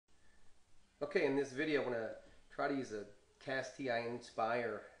Okay, in this video, I'm going to try to use a CAS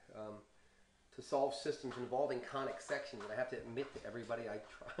TI-NSPIRE to solve systems involving conic sections. And I have to admit to everybody, I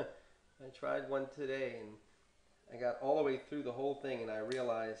tried one today, and I got all the way through the whole thing, and I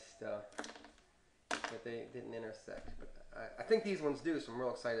realized that they didn't intersect. But I think these ones do, so I'm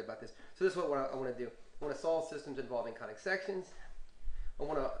real excited about this. So this is what I want to do. I want to solve systems involving conic sections. I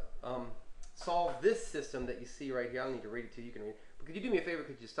want to solve this system that you see right here. I don't need to read it to you. You can read it. But could you do me a favor?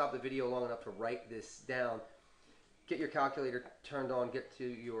 Could you stop the video long enough to write this down? Get your calculator turned on. Get to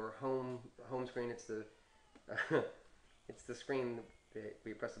your home screen. It's the it's the screen where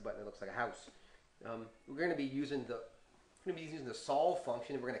you press the button. It looks like a house. We're going to be using the solve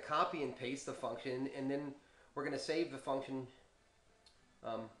function. We're going to copy and paste the function, and then we're going to save the function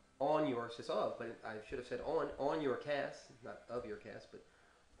on your but I should have said on your CAS, not of your CAS, but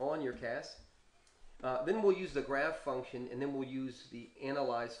on your CAS. Then we'll use the graph function, and then we'll use the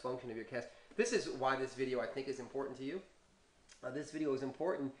analyze function of your CAS. This is why this video I think is important to you. This video is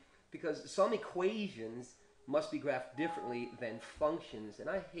important because some equations must be graphed differently than functions, and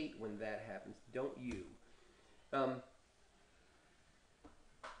I hate when that happens, don't you?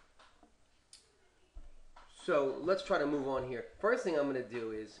 So let's try to move on here. First thing I'm going to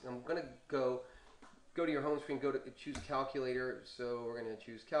do is I'm going to go to your home screen, go to choose calculator. So we're going to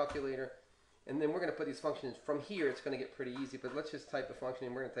choose calculator, and then we're going to put these functions from here. It's going to get pretty easy, but let's just type the function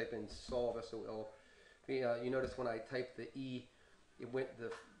in. We're going to type in solve, S-O-L. You notice when I typed the E,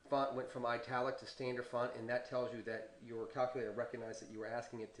 the font went from italic to standard font, and that tells you that your calculator recognized that you were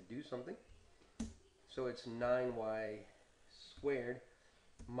asking it to do something. So it's 9y squared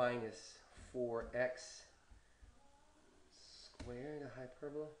minus 4x squared, a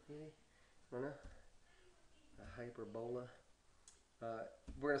hyperbola, maybe? I don't know. A hyperbola.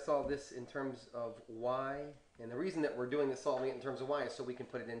 We're going to solve this in terms of y, and the reason that we're doing this solving it in terms of y is so we can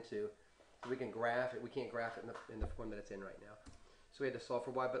put it into, so we can graph it. We can't graph it in the form that it's in right now. So we had to solve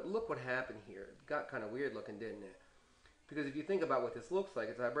for y, but look what happened here. It got kind of weird looking, didn't it? Because if you think about what this looks like,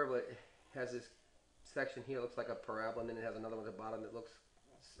 it's a hyperbola. It has this section here, looks like a parabola, and then it has another one at the bottom that looks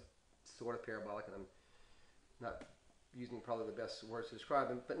sort of parabolic, and I'm not using probably the best words to describe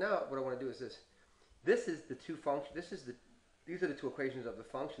them. But now what I want to do is this. This is the two functions. These are the two equations of the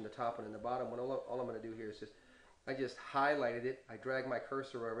function, the top one and the bottom one. All I'm going to do here is I just highlighted it. I drag my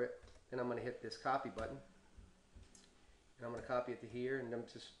cursor over it. Then I'm going to hit this copy button. And I'm going to copy it to here. And I'm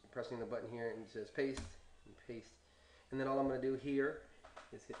just pressing the button here, and it says paste and paste. And then all I'm going to do here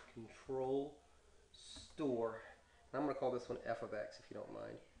is hit Control Store. And I'm going to call this one f of x, if you don't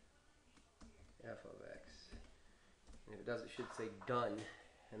mind. F of x. And if it does, it should say done.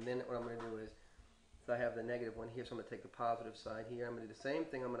 And then what I'm going to do is, I have the negative one here, so I'm going to take the positive side here. I'm going to do the same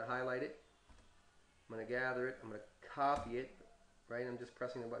thing. I'm going to highlight it. I'm going to gather it. I'm going to copy it. Right? I'm just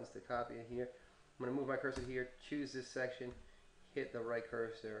pressing the buttons to copy it here. I'm going to move my cursor here, choose this section, hit the right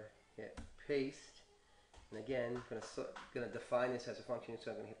cursor, hit paste. And again, I'm going to define this as a function.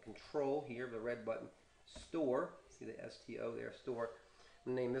 So I'm going to hit Control here, the red button, Store. See the S-T-O there, Store.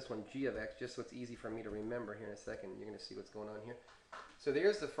 I'm going to name this one g of x, just so it's easy for me to remember here in a second. You're going to see what's going on here. So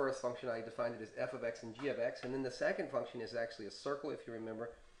there's the first function. I defined it as f of x and g of x. And then the second function is actually a circle, if you remember.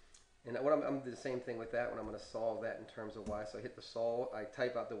 And I'm going to do the same thing with that one. I'm going to solve that in terms of y. So I hit the solve. I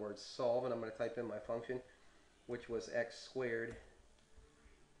type out the word solve, and I'm going to type in my function, which was x squared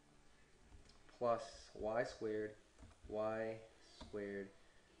plus y squared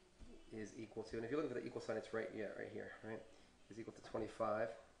is equal to, and if you're looking for the equal sign, it's right here, right? Is equal to 25.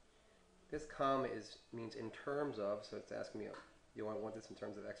 This comma means in terms of, so it's asking me, do I want this in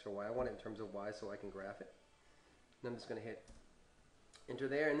terms of x or y? I want it in terms of y so I can graph it. And I'm just going to hit enter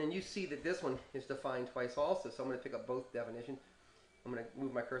there, and then you see that this one is defined twice also, so I'm going to pick up both definitions. I'm going to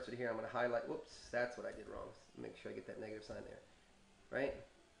move my cursor to here. I'm going to highlight. Whoops, that's what I did wrong. Make sure I get that negative sign there. Right?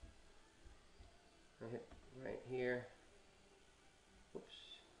 I hit right here. Whoops.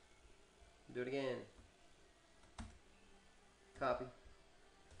 Do it again. Copy.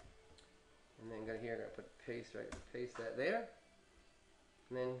 And then go here, I'm going to put paste, right? Paste that there.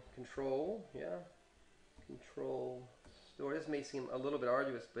 And then Control, Control Store. This may seem a little bit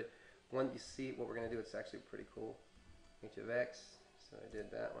arduous, but once you see what we're going to do, it's actually pretty cool. H of x, so I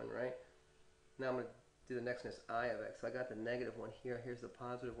did that one, right? Now I'm going to do the next one, is I of x. So I got the negative one here. Here's the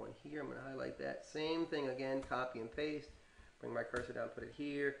positive one here. I'm going to highlight that. Same thing again, copy and paste. Bring my cursor down, put it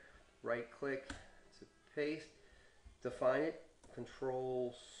here. Right click to paste. Define it.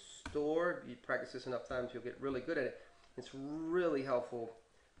 Control Store. You practice this enough times, you'll get really good at it. It's really helpful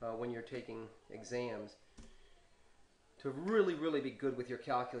when you're taking exams to really be good with your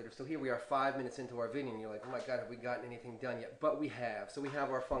calculator. So here we are 5 minutes into our video and you're like, oh my god, have we gotten anything done yet? But we have. So we have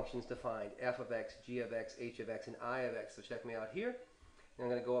our functions defined: f of x, g of x, h of x, and I of x. So check me out here. And I'm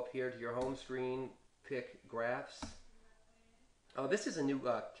going to go up here to your home screen, pick graphs. Oh, this is a new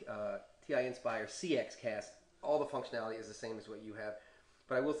TI-NSPIRE CX CAS. All the functionality is the same as what you have.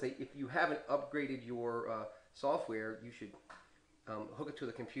 But I will say, if you haven't upgraded your software, you should hook it to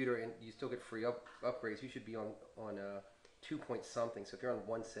the computer and you still get free upgrades. You should be on 2 point something. So if you're on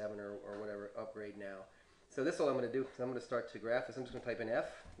 1.7 or whatever, upgrade now. So this is all I'm going to do. I'm going to start to graph this. I'm just going to type in f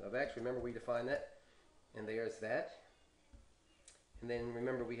of x. Remember, we defined that. And there's that. And then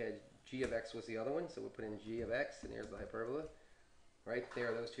remember, we had g of x was the other one. So we'll put in g of x, and there's the hyperbola. Right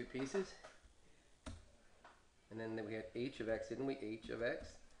there are those two pieces. And then we had h of x, didn't we? H of x.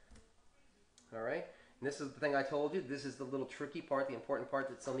 All right. And this is the thing I told you. This is the little tricky part, the important part,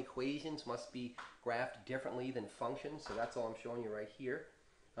 that some equations must be graphed differently than functions. So that's all I'm showing you right here.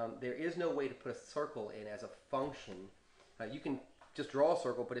 There is no way to put a circle in as a function. You can just draw a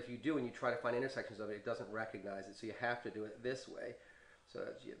circle, but if you do and you try to find intersections of it, it doesn't recognize it. So you have to do it this way. So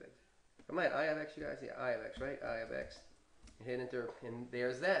that's g of x. Am I at I of x, you guys? Yeah, I of x, right? I of x. And hit enter, and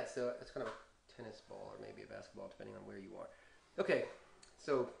there's that. So it's kind of a tennis ball or maybe a basketball, depending on where you are. Okay,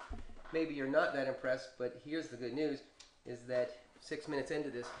 so maybe you're not that impressed, but here's the good news, is that 6 minutes into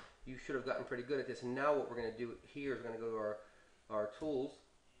this, you should have gotten pretty good at this. And now what we're going to do here is we're going to go to our tools.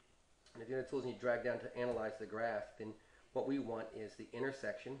 And if you go to tools and you drag down to analyze the graph, then what we want is the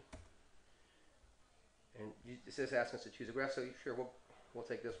intersection. And it says asking us to choose a graph, so sure, we'll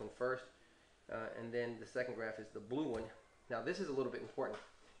take this one first. And then the second graph is the blue one. Now this is a little bit important.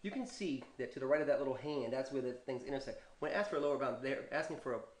 You can see that to the right of that little hand, that's where the things intersect. When it asks for a lower bound, they're asking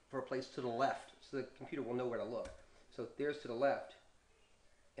for a place to the left, so the computer will know where to look. So there's to the left,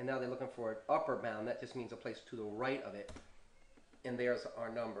 and now they're looking for an upper bound. That just means a place to the right of it, and there's our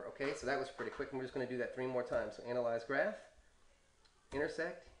number. Okay, so that was pretty quick, and we're just going to do that 3 more times. So analyze graph,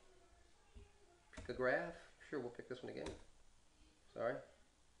 intersect, pick a graph. Sure, we'll pick this one again. Sorry.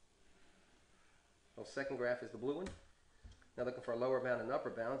 Well, second graph is the blue one. Now looking for a lower bound and upper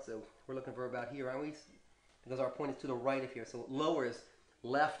bound, so we're looking for about here, aren't we? Because our point is to the right of here. So lower is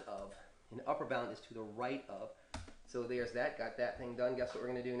left of, and upper bound is to the right of. So there's that. Got that thing done. Guess what we're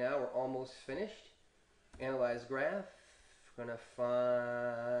going to do now? We're almost finished. Analyze graph. We're going to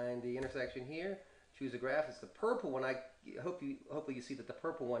find the intersection here. Choose a graph. It's the purple one. Hopefully you see that the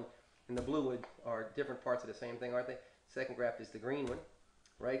purple one and the blue one are different parts of the same thing, aren't they? Second graph is the green one.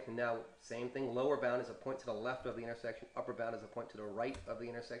 Right, and now same thing. Lower bound is a point to the left of the intersection. Upper bound is a point to the right of the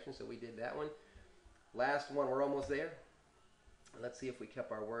intersection. So we did that one. Last one, we're almost there. Let's see if we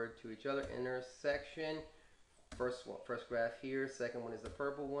kept our word to each other. Intersection. First graph here. Second one is the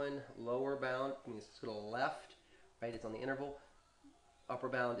purple one. Lower bound means to the left. Right, it's on the interval. Upper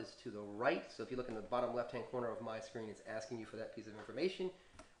bound is to the right. So if you look in the bottom left-hand corner of my screen, it's asking you for that piece of information.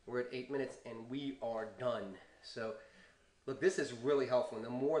 We're at 8 minutes and we are done. So look, this is really helpful, and the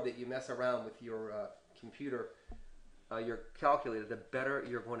more that you mess around with your computer, your calculator, the better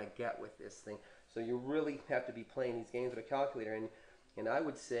you're going to get with this thing. So you really have to be playing these games with a calculator, and I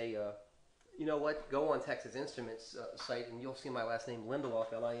would say, you know what, go on Texas Instruments site, and you'll see my last name,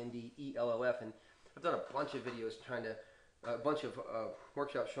 Lindelof, L-I-N-D-E-L-O-F, and I've done a bunch of videos a bunch of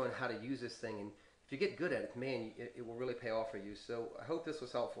workshops showing how to use this thing, and if you get good at it, man, it will really pay off for you. So I hope this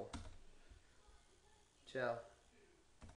was helpful. Ciao.